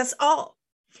 That's all.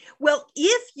 Well,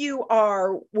 if you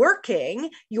are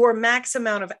working your max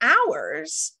amount of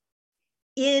hours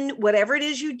in whatever it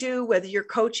is you do, whether you're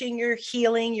coaching, you're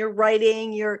healing, you're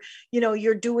writing, you're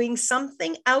doing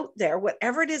something out there,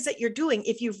 whatever it is that you're doing,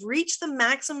 if you've reached the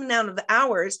maximum amount of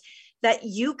hours that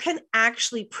you can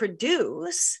actually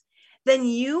produce, then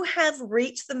you have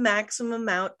reached the maximum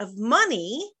amount of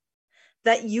money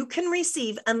that you can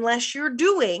receive unless you're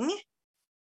doing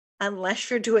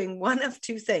one of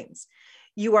two things.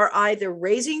 You are either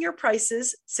raising your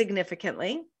prices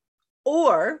significantly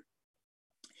or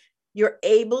you're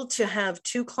able to have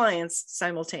two clients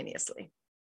simultaneously.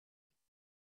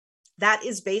 That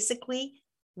is basically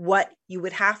what you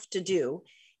would have to do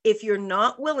if you're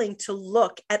not willing to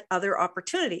look at other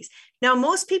opportunities. Now,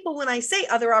 most people, when I say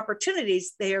other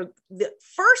opportunities, the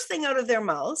first thing out of their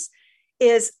mouths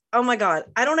is, oh my God,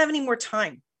 I don't have any more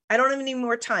time. I don't have any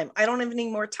more time. I don't have any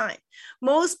more time.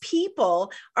 Most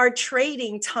people are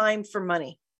trading time for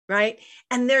money, right?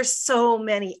 And there's so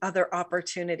many other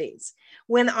opportunities.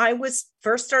 When I was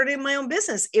first starting my own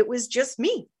business, it was just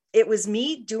me. It was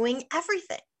me doing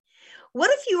everything.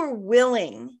 What if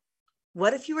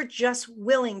you were just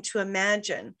willing to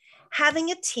imagine having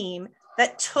a team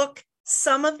that took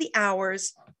some of the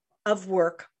hours of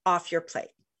work off your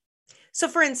plate? So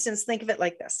for instance, think of it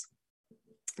like this.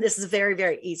 This is a very,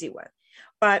 very easy one,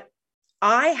 but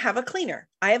I have a cleaner.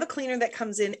 I have a cleaner that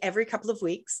comes in every couple of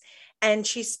weeks, and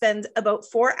she spends about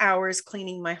 4 hours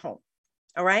cleaning my home.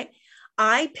 All right.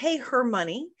 I pay her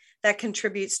money that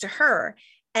contributes to her.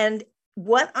 And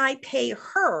what I pay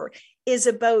her is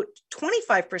about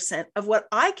 25% of what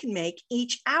I can make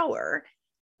each hour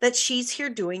that she's here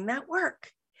doing that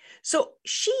work. So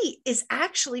she is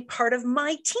actually part of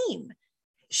my team.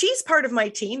 She's part of my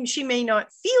team. She may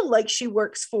not feel like she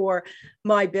works for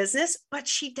my business, but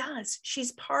she does.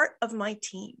 She's part of my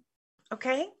team.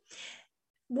 Okay.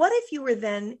 What if you were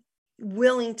then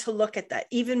willing to look at that?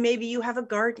 Even maybe you have a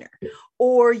gardener,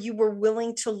 or you were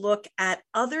willing to look at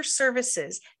other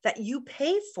services that you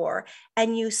pay for,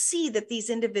 and you see that these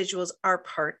individuals are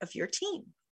part of your team.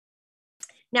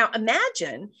 Now,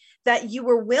 imagine that you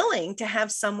were willing to have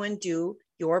someone do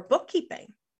your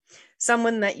bookkeeping,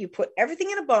 someone that you put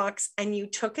everything in a box and you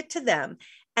took it to them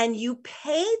and you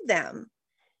paid them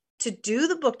to do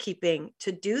the bookkeeping,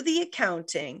 to do the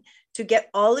accounting, to get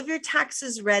all of your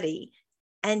taxes ready.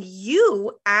 And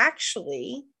you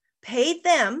actually paid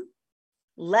them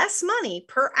less money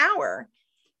per hour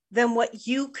than what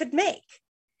you could make.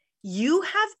 You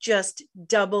have just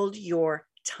doubled your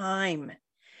time.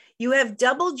 You have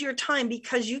doubled your time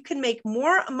because you can make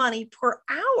more money per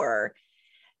hour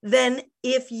than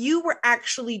if you were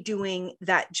actually doing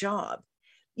that job.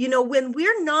 You know, when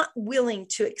we're not willing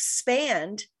to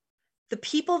expand the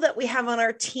people that we have on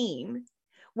our team,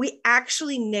 we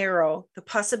actually narrow the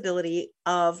possibility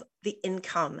of the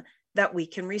income that we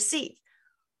can receive.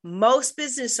 Most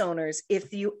business owners,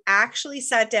 if you actually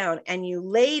sat down and you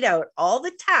laid out all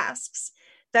the tasks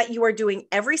that you are doing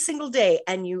every single day,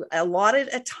 and you allotted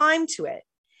a time to it,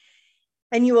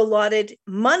 and you allotted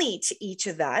money to each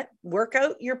of that, work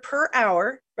out your per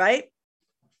hour, right?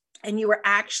 And you were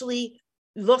actually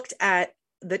looked at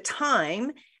the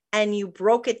time and you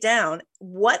broke it down.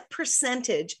 What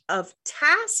percentage of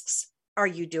tasks are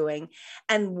you doing?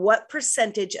 And what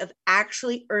percentage of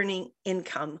actually earning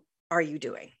income are you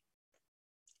doing?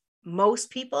 Most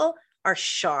people are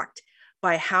shocked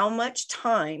by how much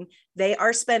time they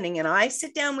are spending. And I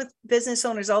sit down with business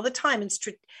owners all the time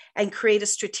and create a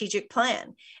strategic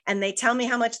plan. And they tell me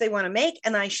how much they want to make.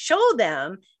 And I show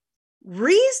them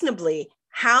reasonably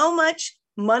how much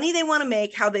money they want to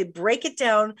make, how they break it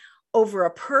down over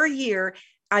a per year.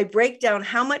 I break down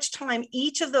how much time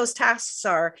each of those tasks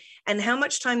are and how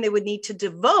much time they would need to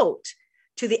devote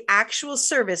to the actual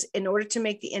service in order to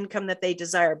make the income that they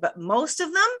desire. But most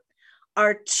of them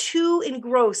are too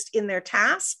engrossed in their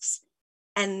tasks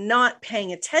and not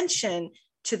paying attention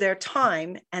to their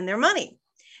time and their money.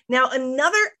 Now,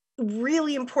 another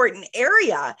really important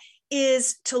area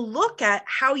is to look at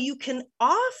how you can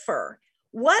offer.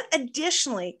 What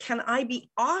additionally can I be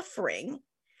offering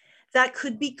that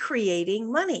could be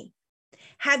creating money?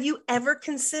 Have you ever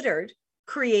considered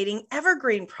creating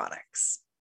evergreen products?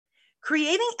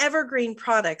 Creating evergreen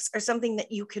products are something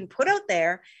that you can put out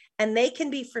there and they can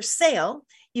be for sale.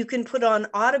 You can put on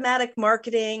automatic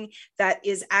marketing that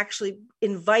is actually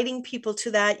inviting people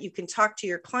to that. You can talk to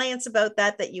your clients about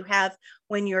that you have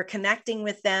when you're connecting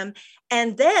with them.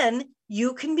 And then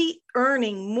you can be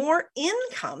earning more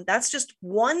income. That's just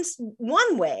one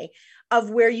way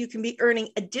of where you can be earning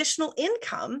additional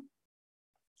income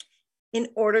in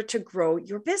order to grow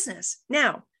your business.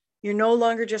 Now, you're no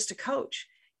longer just a coach.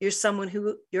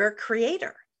 You're a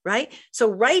creator, right? So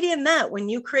right in that, when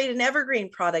you create an evergreen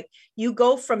product, you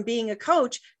go from being a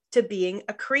coach to being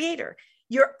a creator.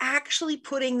 You're actually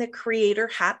putting the creator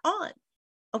hat on,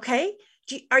 okay?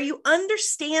 Are you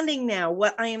understanding now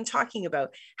what I am talking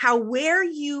about? How where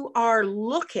you are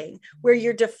looking, where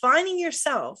you're defining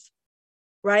yourself,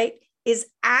 right, is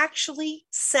actually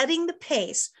setting the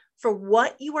pace for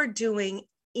what you are doing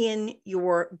in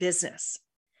your business.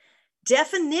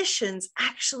 Definitions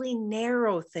actually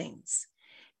narrow things.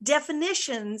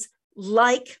 Definitions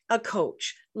like a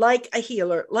coach, like a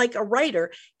healer, like a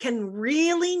writer can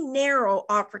really narrow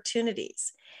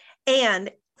opportunities.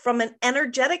 And from an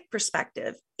energetic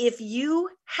perspective, if you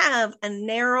have a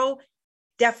narrow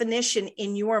definition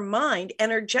in your mind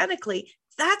energetically,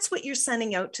 that's what you're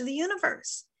sending out to the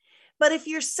universe. But if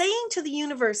you're saying to the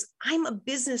universe, I'm a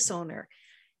business owner,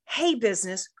 hey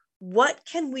business, what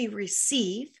can we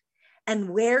receive and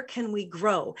where can we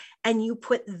grow? And you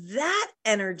put that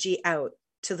energy out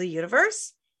to the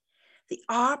universe, the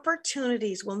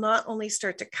opportunities will not only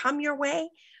start to come your way,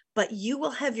 but you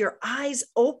will have your eyes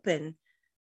open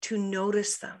to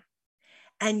notice them.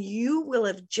 And you will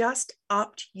have just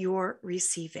upped your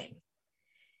receiving.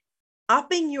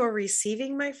 Upping your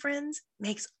receiving, my friends,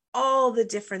 makes all the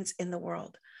difference in the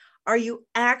world. Are you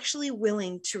actually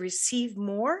willing to receive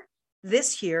more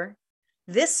this year,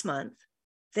 this month,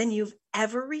 than you've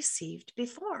ever received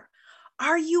before?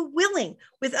 Are you willing,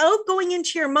 without going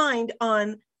into your mind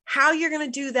on how you're going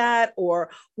to do that or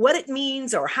what it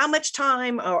means or how much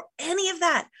time or any of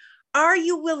that, are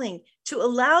you willing to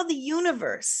allow the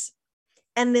universe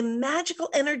and the magical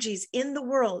energies in the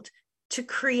world to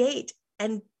create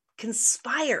and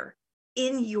conspire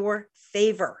in your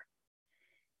favor?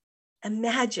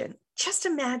 Imagine, just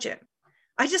imagine.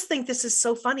 I just think this is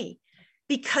so funny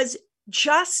because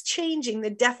just changing the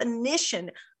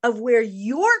definition of where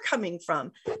you're coming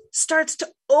from starts to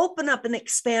open up and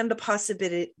expand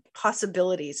the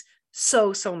possibilities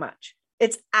so much.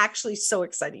 It's actually so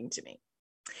exciting to me.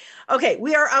 Okay,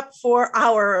 we are up for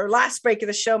our last break of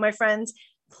the show, my friends.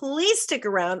 Please stick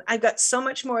around. I've got so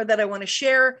much more that I want to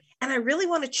share, and I really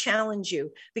want to challenge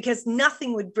you because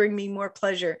nothing would bring me more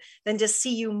pleasure than to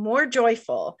see you more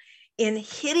joyful in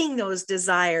hitting those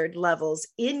desired levels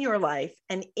in your life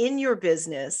and in your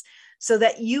business so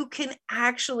that you can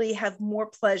actually have more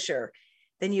pleasure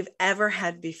than you've ever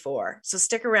had before. So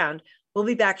stick around. We'll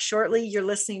be back shortly. You're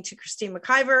listening to Christine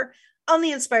McIver on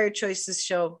the Inspired Choices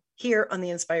Show here on the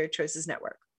Inspired Choices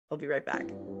Network. We'll be right back.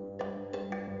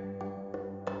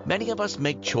 Many of us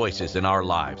make choices in our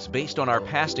lives based on our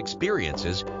past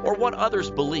experiences or what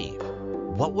others believe.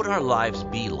 What would our lives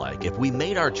be like if we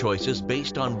made our choices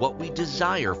based on what we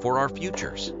desire for our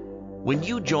futures? When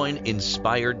you join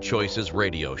Inspired Choices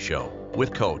Radio Show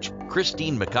with Coach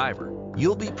Christine McIver,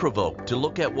 you'll be provoked to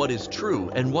look at what is true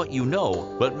and what you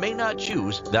know but may not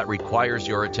choose that requires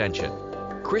your attention.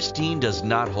 Christine does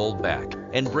not hold back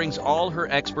and brings all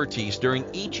her expertise during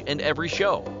each and every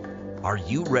show. Are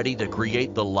you ready to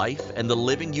create the life and the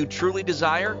living you truly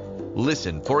desire?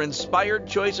 Listen for Inspired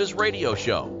Choices Radio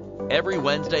Show every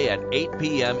Wednesday at 8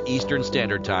 p.m. Eastern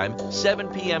Standard Time, 7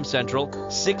 p.m. Central,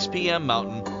 6 p.m.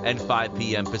 Mountain, and 5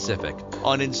 p.m. Pacific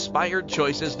on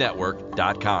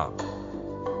InspiredChoicesNetwork.com.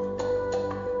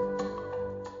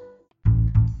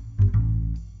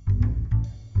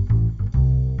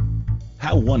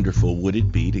 How wonderful would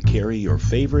it be to carry your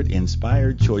favorite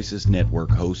Inspired Choices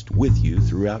Network host with you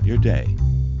throughout your day?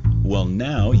 Well,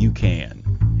 now you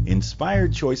can.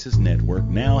 Inspired Choices Network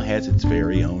now has its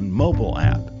very own mobile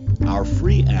app. Our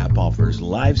free app offers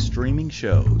live streaming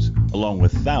shows, along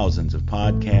with thousands of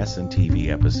podcasts and TV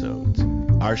episodes.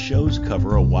 Our shows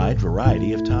cover a wide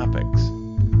variety of topics.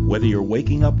 Whether you're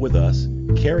waking up with us,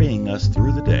 carrying us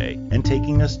through the day, and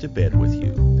taking us to bed with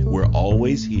you, we're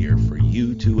always here for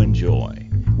you to enjoy.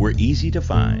 We're easy to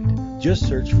find. Just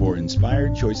search for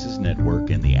Inspired Choices Network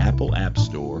in the Apple App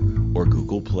Store or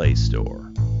Google Play Store.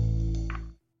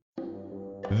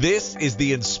 This is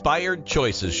the Inspired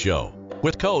Choices Show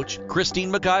with Coach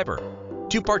Christine McIver.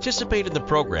 To participate in the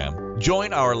program,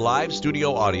 join our live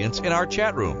studio audience in our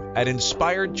chat room at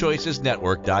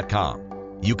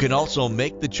InspiredChoicesNetwork.com. You can also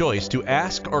make the choice to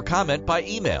ask or comment by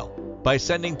email by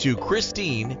sending to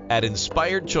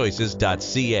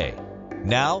Christine@InspiredChoices.ca.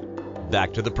 Now,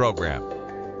 back to the program.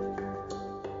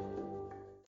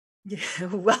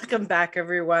 Welcome back,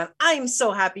 everyone. I'm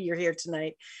so happy you're here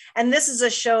tonight. And this is a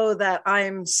show that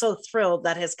I'm so thrilled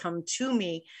that has come to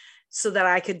me so that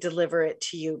I could deliver it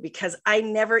to you, because I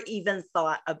never even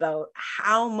thought about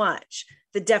how much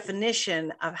the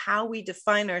definition of how we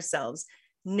define ourselves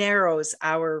narrows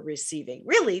our receiving.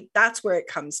 Really, that's where it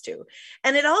comes to.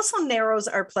 And it also narrows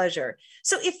our pleasure.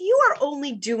 So if you are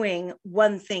only doing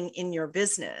one thing in your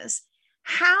business,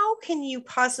 how can you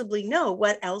possibly know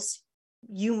what else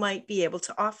you might be able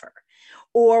to offer,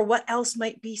 or what else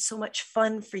might be so much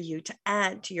fun for you to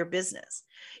add to your business?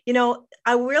 You know,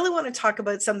 I really want to talk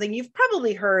about something you've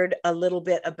probably heard a little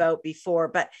bit about before,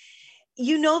 but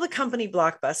you know the company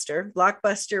Blockbuster.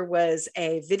 Blockbuster was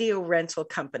a video rental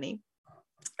company,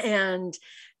 and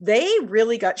they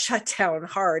really got shut down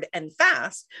hard and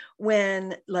fast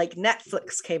when like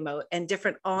Netflix came out and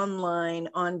different online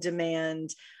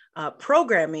on-demand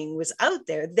programming was out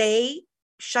there. They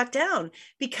shut down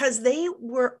because they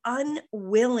were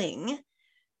unwilling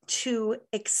to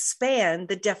expand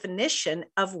the definition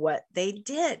of what they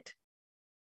did.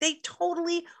 They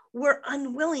totally were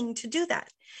unwilling to do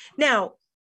that. Now,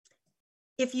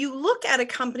 if you look at a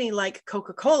company like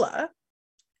Coca-Cola,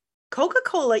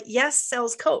 yes,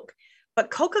 sells Coke,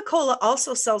 But Coca-Cola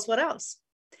also sells what else?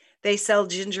 They sell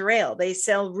ginger ale, they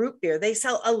sell root beer, they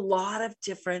sell a lot of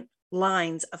different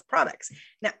lines of products.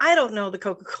 Now, I don't know the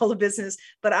Coca-Cola business,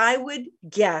 but I would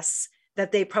guess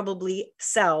that they probably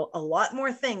sell a lot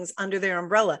more things under their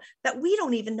umbrella that we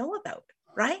don't even know about,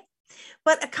 right?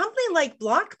 But a company like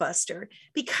Blockbuster,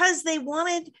 because they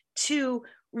wanted to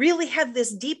really have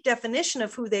this deep definition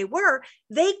of who they were,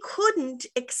 they couldn't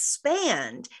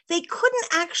expand. They couldn't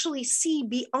actually see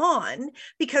beyond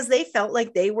because they felt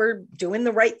like they were doing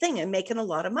the right thing and making a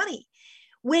lot of money.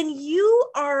 When you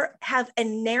have a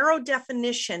narrow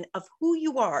definition of who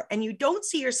you are and you don't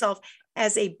see yourself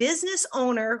as a business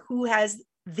owner who has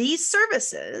these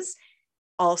services,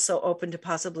 also open to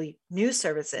possibly new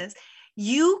services,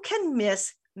 you can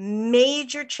miss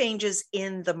major changes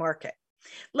in the market.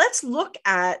 Let's look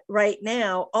at right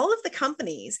now all of the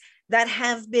companies that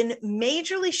have been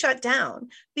majorly shut down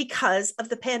because of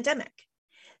the pandemic.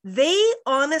 They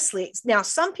honestly, now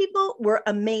some people were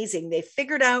amazing. They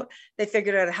figured out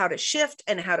how to shift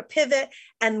and how to pivot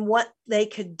and what they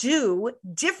could do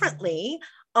differently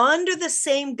under the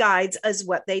same guides as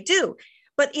what they do.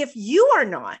 But if you are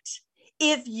not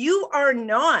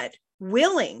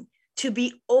willing to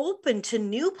be open to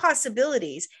new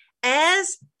possibilities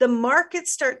as the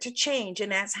markets start to change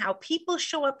and as how people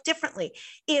show up differently,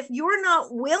 if you're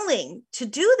not willing to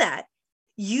do that,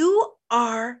 you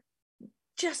are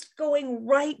just going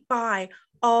right by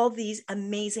all these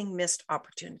amazing missed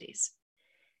opportunities.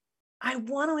 I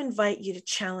want to invite you to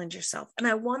challenge yourself. And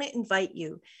I want to invite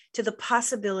you to the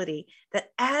possibility that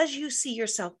as you see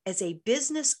yourself as a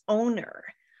business owner,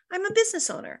 I'm a business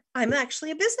owner. I'm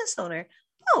actually a business owner.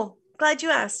 Oh, glad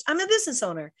you asked. I'm a business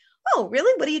owner. Oh,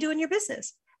 really? What do you do in your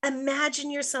business?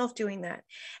 Imagine yourself doing that.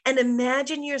 And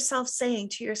imagine yourself saying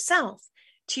to yourself,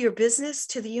 to your business,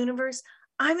 to the universe,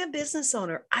 I'm a business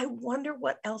owner. I wonder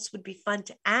what else would be fun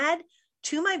to add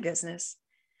to my business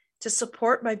to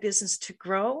support my business to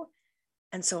grow.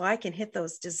 And so I can hit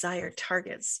those desired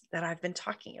targets that I've been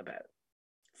talking about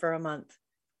for a month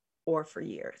or for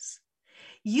years.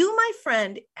 You, my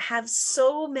friend, have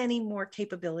so many more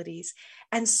capabilities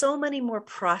and so many more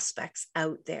prospects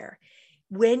out there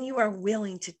when you are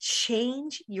willing to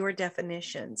change your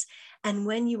definitions and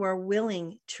when you are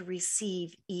willing to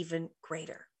receive even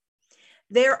greater.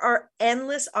 There are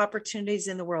endless opportunities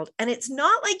in the world. And it's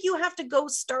not like you have to go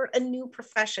start a new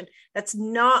profession. That's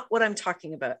not what I'm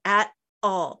talking about at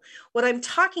all. What I'm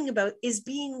talking about is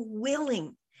being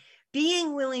willing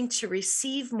to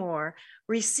receive more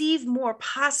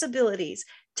possibilities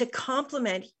to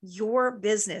complement your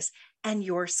business and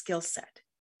your skill set.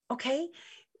 Okay.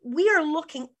 We are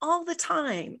looking all the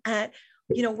time at,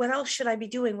 what else should I be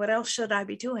doing? What else should I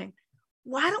be doing?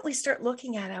 Why don't we start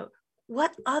looking at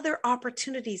what other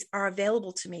opportunities are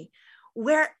available to me?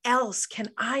 Where else can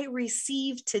I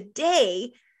receive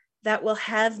today that will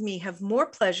have me have more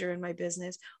pleasure in my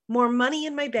business, more money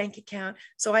in my bank account,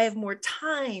 so I have more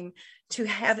time to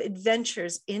have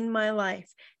adventures in my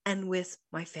life and with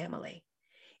my family?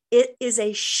 It is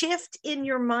a shift in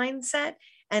your mindset,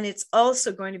 and it's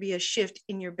also going to be a shift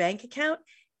in your bank account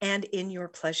and in your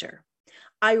pleasure.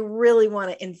 I really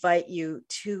want to invite you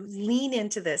to lean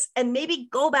into this and maybe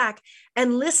go back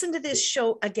and listen to this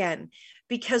show again,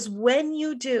 because when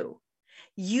you do,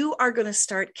 you are going to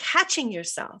start catching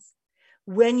yourself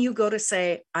when you go to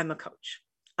say, I'm a coach,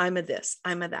 I'm a this,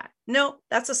 I'm a that. No,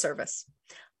 that's a service.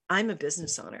 I'm a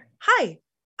business owner. Hi,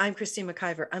 I'm Christine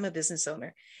McIver. I'm a business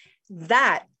owner.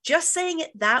 That, just saying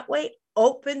it that way,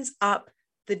 opens up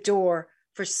the door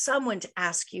for someone to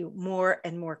ask you more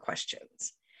and more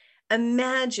questions.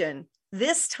 Imagine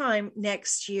this time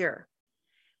next year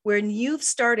when you've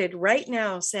started right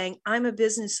now saying, I'm a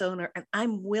business owner and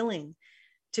I'm willing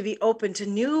to be open to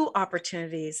new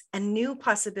opportunities and new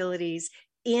possibilities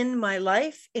in my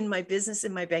life, in my business,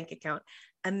 in my bank account.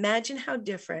 Imagine how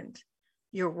different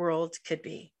your world could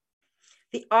be.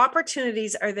 The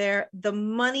opportunities are there. The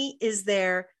money is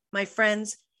there. My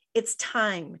friends, it's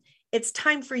time. It's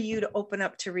time for you to open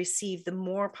up to receive the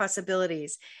more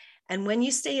possibilities. And when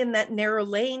you stay in that narrow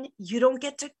lane, you don't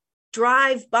get to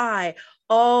drive by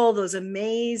all those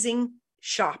amazing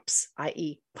shops,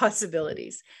 i.e.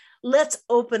 possibilities. Let's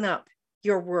open up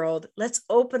your world. Let's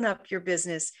open up your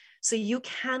business so you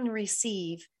can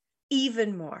receive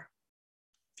even more.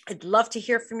 I'd love to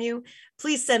hear from you.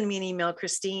 Please send me an email,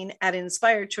 Christine at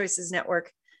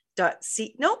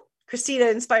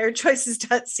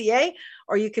Christine@inspiredchoices.ca,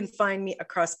 or you can find me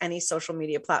across any social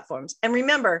media platforms. And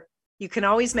remember, you can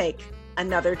always make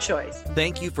another choice.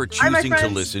 Thank you for choosing to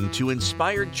listen to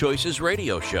Inspired Choices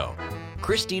Radio Show.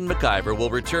 Christine McIver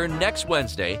will return next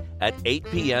Wednesday at 8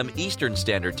 p.m. Eastern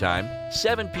Standard Time,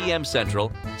 7 p.m.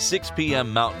 Central, 6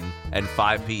 p.m. Mountain, and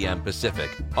 5 p.m. Pacific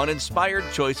on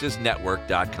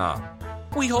InspiredChoicesNetwork.com.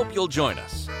 We hope you'll join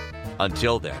us.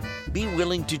 Until then, be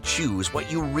willing to choose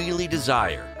what you really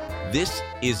desire. This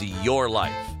is your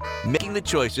life, making the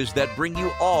choices that bring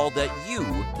you all that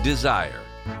you desire.